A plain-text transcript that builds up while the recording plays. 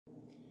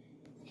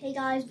Hey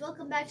guys,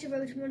 welcome back to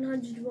Road to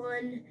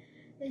 101.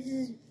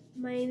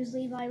 My name is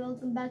Levi.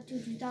 Welcome back to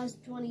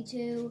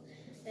 2022,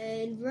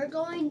 and we're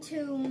going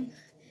to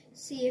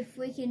see if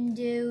we can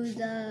do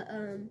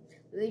the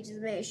Luigi's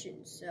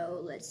Mansion.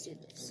 So let's do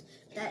this.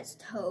 That's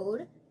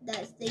Toad.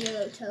 That's the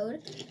yellow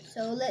Toad.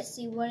 So let's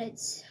see what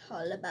it's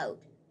all about.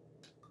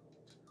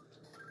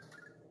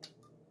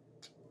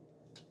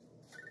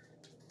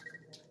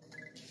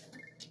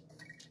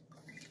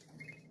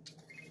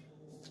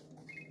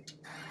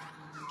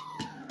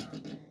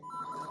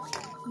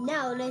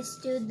 Now let's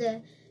do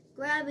the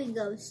grabbing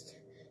ghost.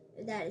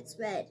 That it's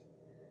red.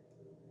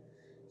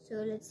 So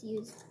let's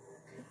use.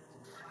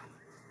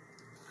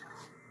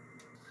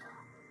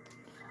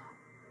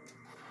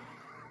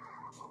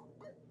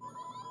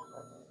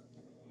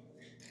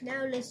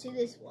 Now let's do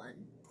this one.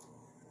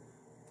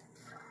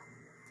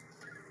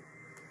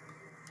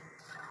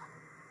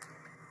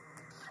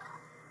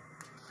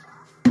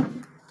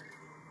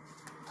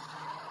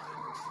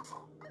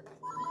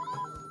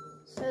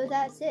 So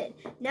that's it.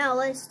 Now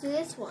let's do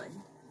this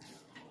one.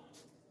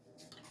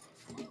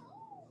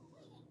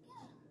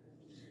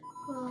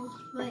 Well,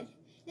 but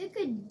it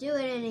could do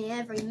it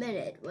every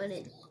minute when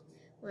it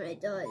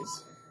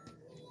does.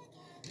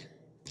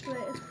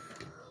 But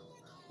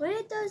when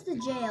it does the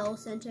jail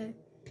center.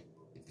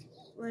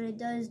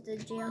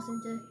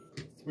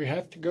 We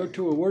have to go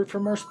to a word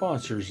from our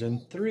sponsors in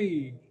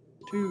 3,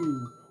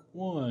 2,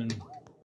 1.